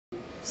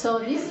So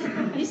this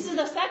is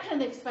the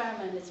second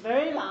experiment. It's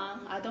very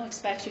long. I don't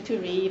expect you to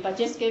read, but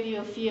just give you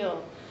a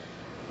feel.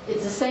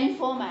 It's the same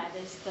format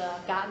as the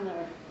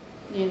Gardner,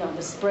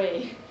 the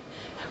spray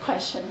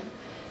question.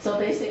 So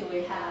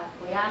basically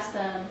we ask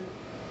them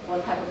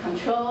what type of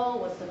control,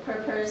 what's the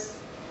purpose.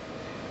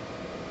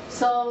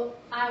 So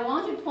I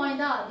want to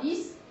point out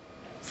these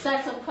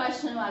sets of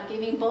questions are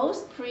giving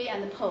both pre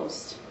and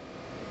post.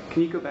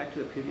 Can you go back to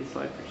the previous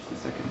slide for just a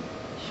second?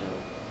 Sure.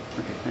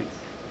 Okay, thanks.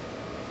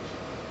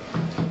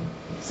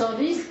 So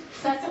these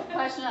sets of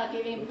questions are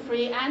giving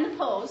pre and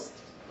post.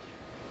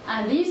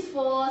 And these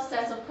 4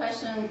 sets of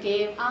questions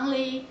give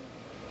only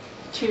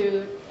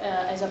to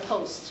as a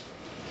post.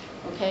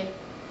 Okay?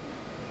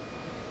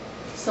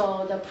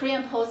 So the pre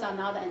and post are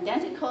not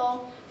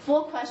identical.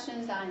 4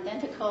 questions are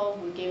identical.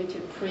 We give to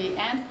pre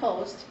and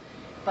post.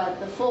 But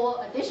the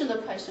 4 additional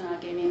questions are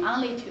given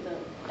only to the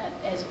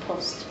as a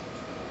post.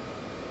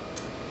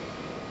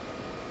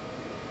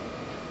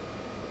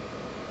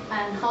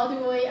 And how do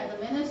we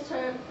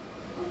administer?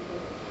 Okay.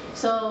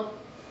 So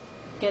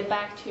get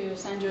back to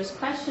Sandra's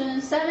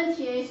question. 7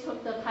 TAs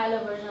took the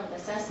pilot version of the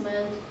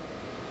assessment,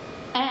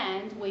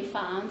 and we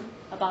found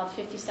about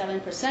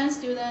 57%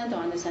 students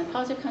don't understand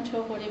positive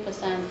control,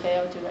 40%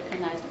 fail to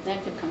recognize the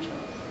negative control.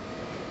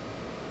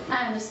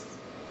 And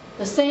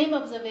the same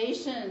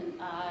observation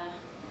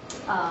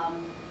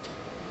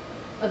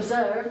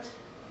observed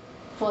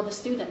for the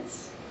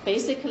students.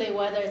 Basically,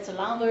 whether it's a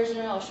long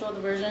version or short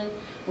version,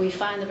 we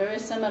find a very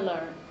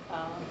similar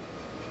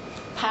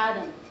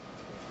pattern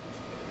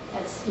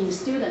as in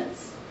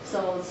students.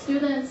 So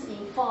students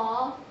in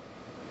fall,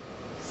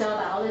 cell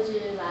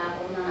biology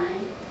lab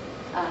 09,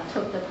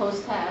 took the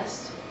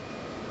post-test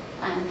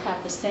and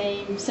have the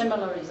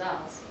similar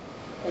results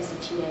as the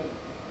TA.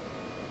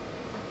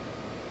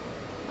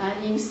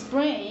 And in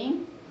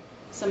spring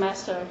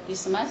this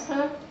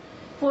semester,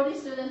 40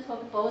 students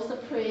took both the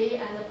pre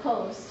and the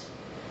post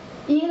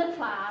in the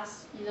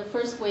class in the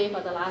first week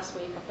or the last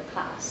week of the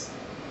class.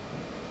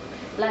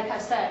 Like I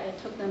said, it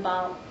took them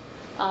about,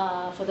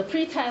 for the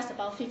pre-test,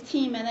 about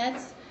 15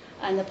 minutes,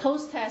 and the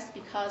post-test,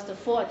 because the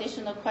 4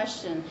 additional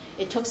questions,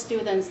 it took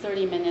students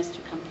 30 minutes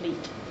to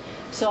complete.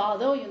 So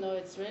although,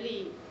 it's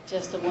really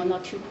just 1 or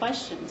 2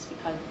 questions,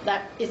 because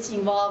it's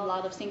involved a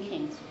lot of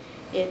thinking,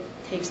 it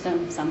takes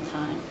them some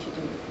time to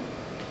do it.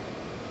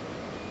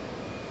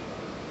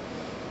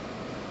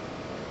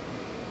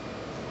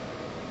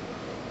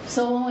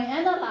 So when we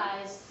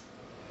analyze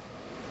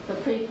the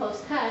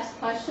pre-post test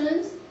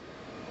questions,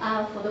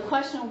 for the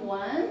question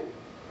 1,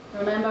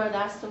 remember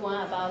that's the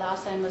one about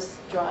Alzheimer's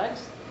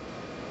drugs.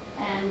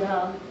 And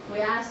we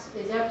asked,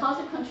 is there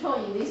positive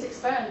control in this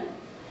experiment?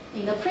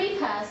 In the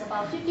pre-test,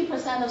 about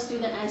 50% of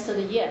students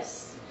answered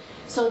yes.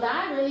 So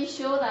that really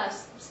showed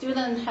us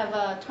students have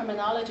a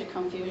terminology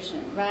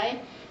confusion,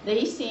 right?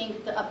 They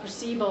think that a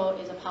placebo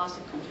is a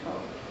positive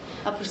control.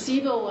 A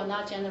placebo will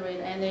not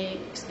generate any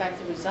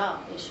expected result.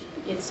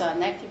 It's a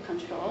negative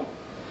control.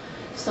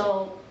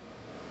 So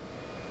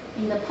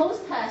in the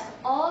post-test,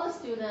 all the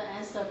students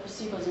answered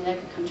placebo is a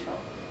negative control.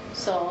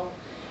 So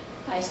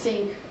I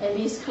think at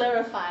least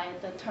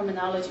clarified the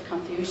terminology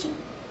confusion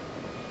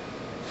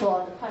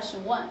for the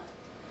question 1.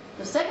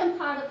 The second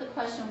part of the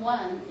question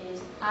 1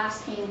 is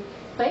asking,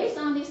 based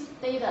on this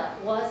data,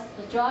 was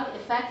the drug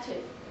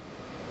effective?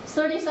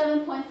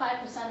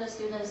 37.5% of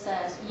students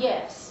says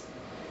yes,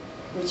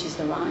 which is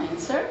the wrong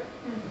answer.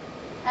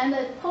 And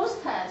the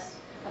post-test,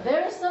 a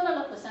very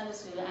similar percentage of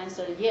students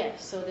answered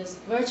yes, so there's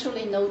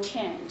virtually no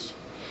change,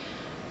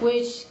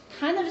 which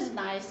kind of is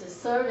nice. It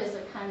serves as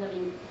a kind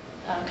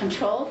of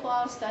control for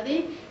our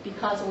study,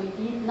 because we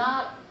did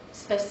not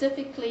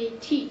specifically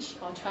teach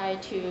or try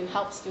to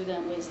help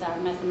students with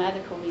that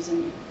mathematical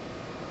reasoning.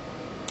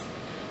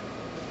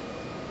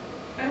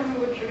 I don't know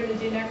what you're going to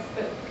do next,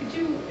 but could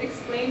you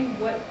explain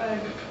what a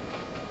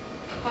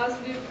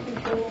positive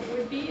control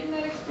would be in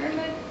that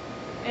experiment?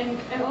 And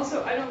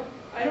also, I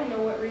don't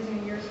know what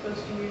reasoning you're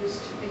supposed to use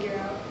to figure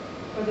out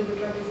whether the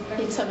drug is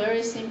effective. It's a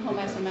very simple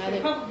mathematical.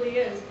 It probably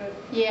is, but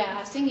yeah,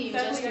 I think you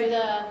just do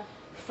the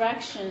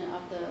fraction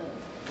of the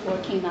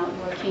working, not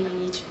working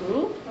in each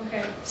group.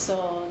 Okay.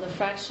 So the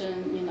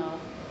fraction,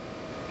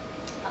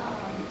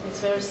 it's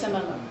very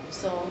similar.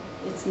 So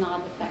it's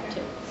not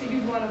effective. Okay. So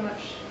you'd want a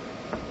much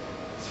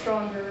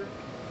stronger.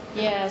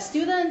 Yeah,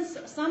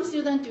 some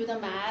students do the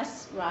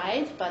math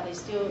right, but they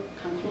still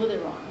conclude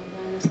it wrong.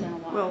 You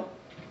understand why? Well,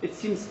 it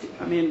seems,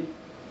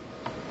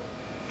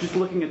 just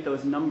looking at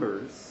those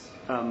numbers,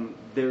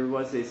 there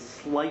was a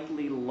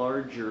slightly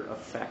larger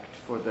effect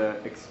for the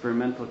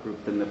experimental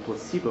group than the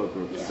placebo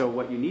group. Yeah. So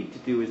what you need to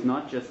do is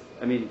not just,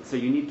 so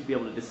you need to be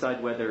able to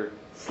decide whether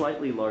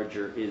slightly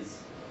larger is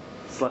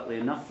slightly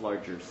enough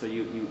larger. So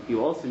you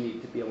also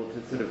need to be able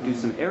to sort of do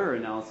some error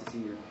analysis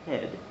in your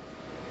head.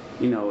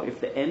 If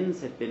the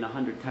n's had been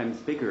 100 times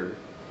bigger,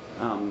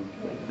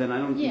 then I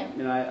don't,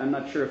 I'm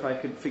not sure if I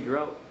could figure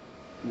out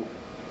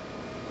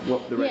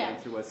what the right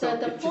answer was. So it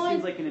just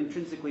seems like an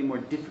intrinsically more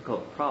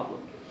difficult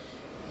problem.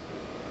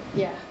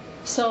 Yeah.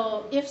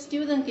 So if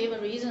student give a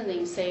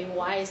reasoning, say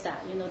why is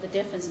that? The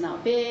difference is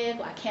not big,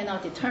 I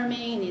cannot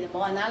determine, need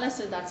more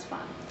analysis, that's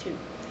fine too.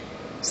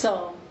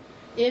 So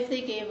if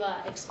they give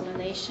an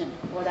explanation,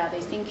 what are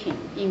they thinking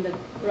in the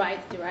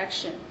right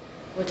direction,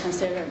 we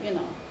consider,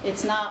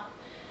 it's not,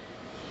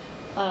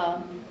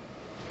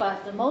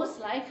 but the most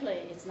likely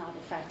it's not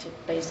effective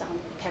based on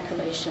the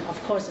calculation.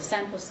 Of course, the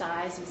sample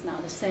size is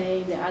not the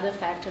same. The other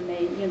factor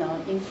may,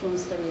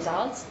 influence the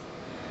results.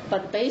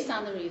 But based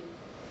on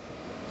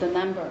the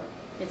number,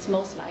 it's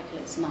most likely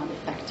it's not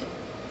effective.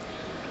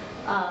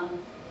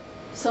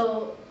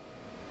 So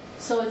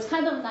it's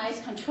kind of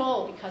nice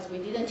control because we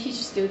didn't teach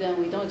students,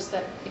 we don't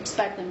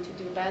expect them to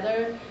do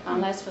better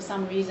unless for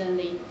some reason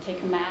they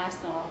take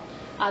math or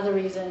other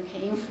reason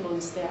can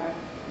influence their,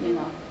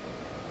 Yeah,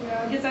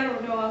 I guess I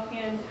don't know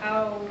offhand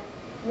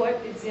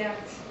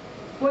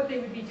what they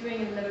would be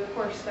doing in another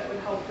course that would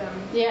help them.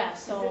 Yeah,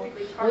 so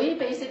specifically target we them.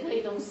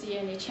 basically don't see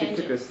any I took a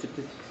changes.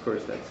 statistics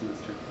course that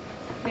semester.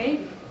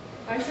 Maybe.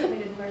 I certainly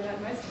didn't learn that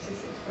in my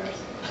statistics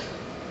course.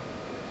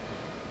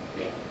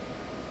 Yeah.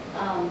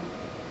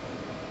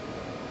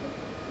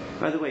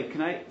 By the way,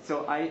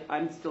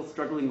 I'm still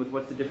struggling with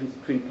what's the difference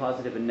between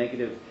positive and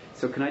negative.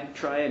 So can I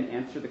try and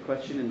answer the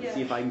question and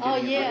see if I can get Oh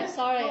it yeah, right?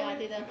 sorry, I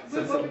didn't.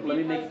 So What would let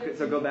be me positive?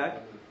 so go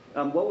back.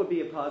 What would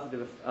be a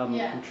positive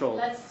control?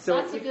 That's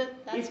if, a good.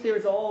 if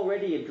there's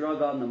already a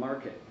drug on the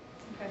market,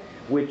 Okay.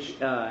 which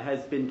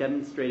has been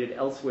demonstrated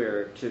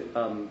elsewhere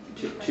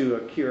to a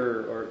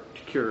cure or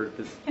to cure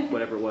this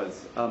whatever it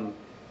was,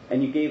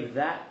 and you gave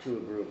that to a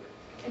group,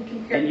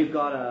 and you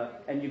got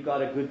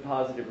a good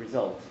positive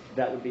result,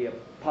 that would be a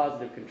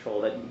positive control.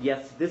 That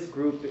yes, this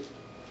group,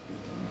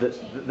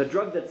 the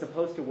drug that's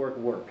supposed to work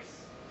works,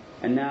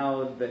 and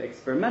now the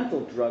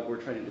experimental drug we're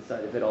trying to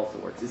decide if it also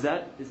works. Is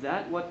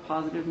that what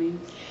positive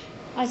means?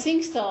 I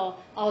think so.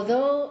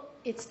 Although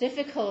it's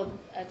difficult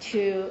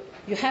you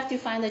have to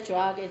find a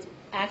drug is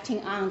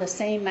acting on the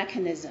same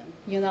mechanism.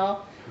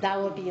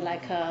 That would be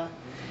like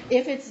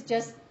if it's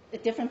just a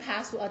different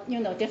pathway,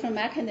 different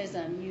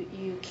mechanism,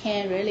 you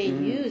can't really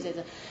use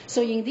it.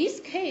 So in this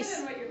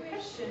case, What your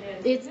question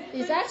is.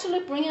 it's actually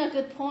bringing a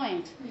good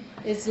point.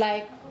 It's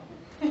like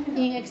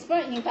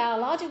in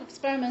biological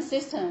experiment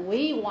system,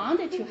 we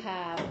wanted to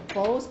have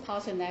both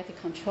positive and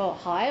negative control.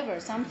 However,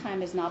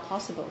 sometimes it's not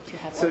possible to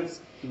have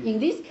both. In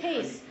this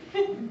case,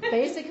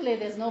 basically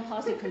there's no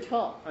positive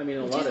control. I mean,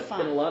 in which is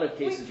fine. a lot of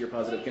cases, your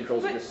positive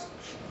controls are just.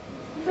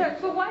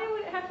 But why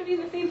would it have to be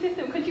the same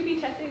system? Couldn't you be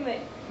testing that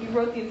you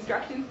wrote the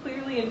instructions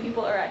clearly and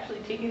people are actually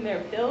taking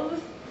their pills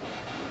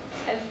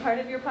as part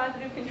of your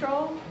positive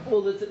control?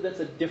 Well, that's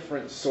a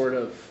different sort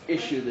of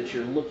issue that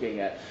you're looking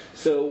at.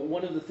 So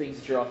one of the things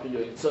that you're often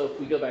doing, so if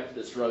we go back to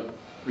this drug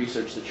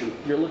research that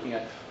you're looking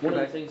at, one of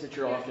the things that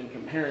you're often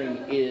comparing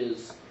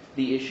is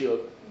the issue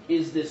of,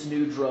 is this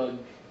new drug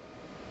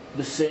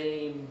the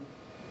same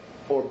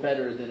or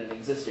better than an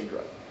existing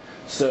drug?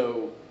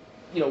 So,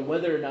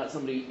 whether or not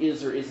somebody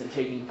is or isn't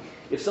taking,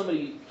 if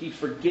somebody keeps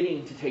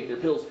forgetting to take their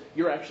pills,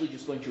 you're actually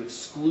just going to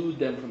exclude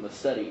them from the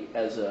study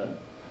as an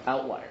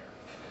outlier.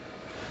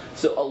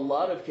 So a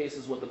lot of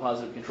cases, what the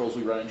positive controls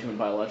we run into in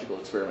biological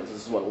experiments,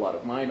 this is what a lot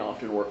of mine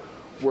often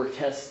were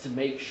tests to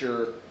make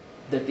sure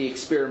that the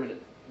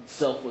experiment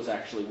itself was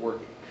actually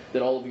working,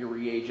 that all of your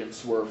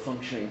reagents were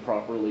functioning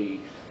properly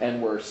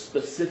and were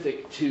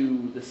specific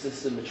to the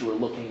system that you were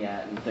looking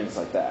at and things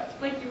like that.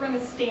 Like you run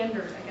a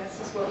standard, I guess,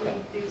 is what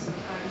we do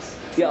sometimes.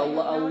 Yeah, a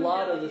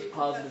lot of the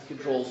positive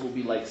controls will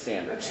be like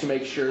standards to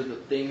make sure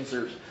that things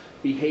are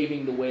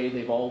behaving the way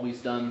they've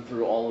always done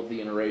through all of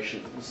the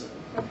iterations.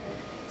 Okay.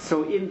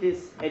 So in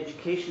this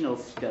educational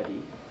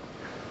study,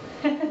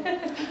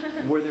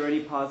 were there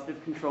any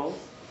positive controls?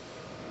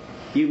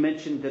 You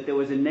mentioned that there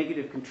was a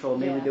negative control,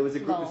 namely there was a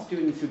group of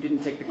students who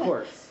didn't take the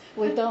course.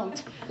 We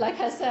don't. Like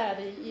I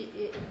said,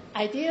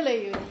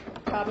 ideally you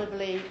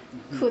probably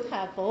could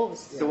have both.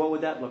 So what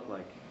would that look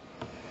like?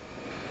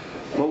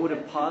 What would a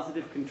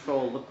positive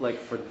control look like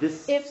for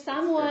this? If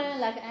someone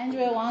like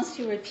Andrea wants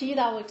to repeat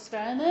our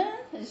experiment,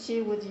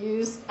 she would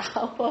use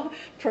our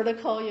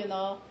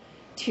protocol,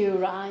 to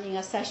run in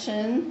a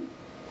session,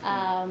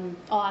 or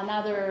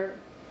another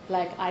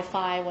like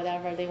I5,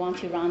 whatever they want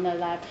to run the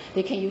lab,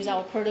 they can use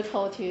our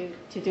protocol to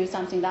do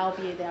something that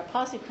will be their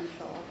positive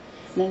control.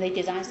 And then they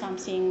design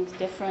something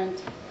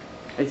different.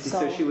 I see.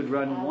 So she would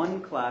run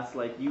one class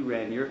like you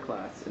ran your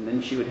class, and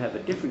then she would have a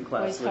different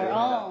class With where her they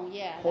had own,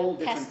 a whole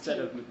different testing. set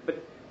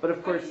of. But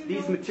of course,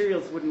 these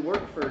materials wouldn't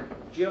work for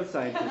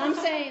geoscientists.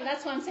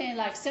 That's what I'm saying,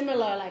 like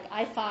similar, like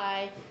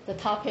I5, the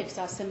topics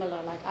are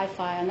similar, like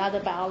I5, another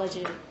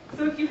biology.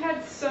 So if you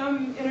had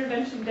some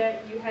intervention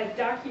that you had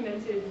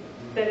documented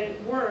that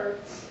it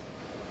worked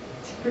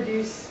to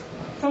produce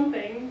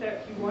something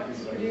that you want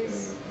to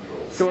produce.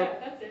 So Yeah,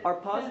 that's it. are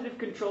positive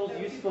controls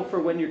useful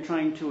for when you're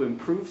trying to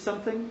improve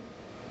something?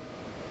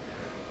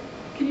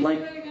 Can you Like-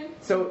 say that again?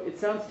 So it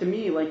sounds to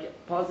me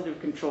like positive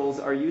controls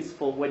are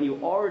useful when you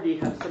already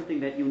have something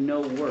that you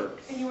know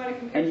works. And you want to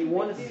compare And you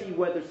want to something see new,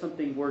 whether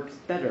something works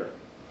better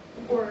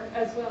or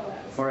as well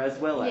as. or as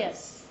well as.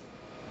 Yes.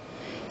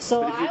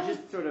 So But if I you're would,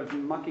 just sort of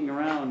mucking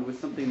around with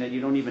something that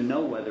you don't even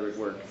know whether it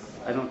works,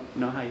 I don't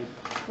know how you.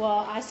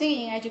 well, I think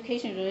in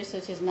education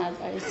research is not,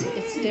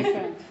 it's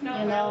different, Not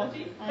you know.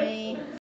 biology. I mean,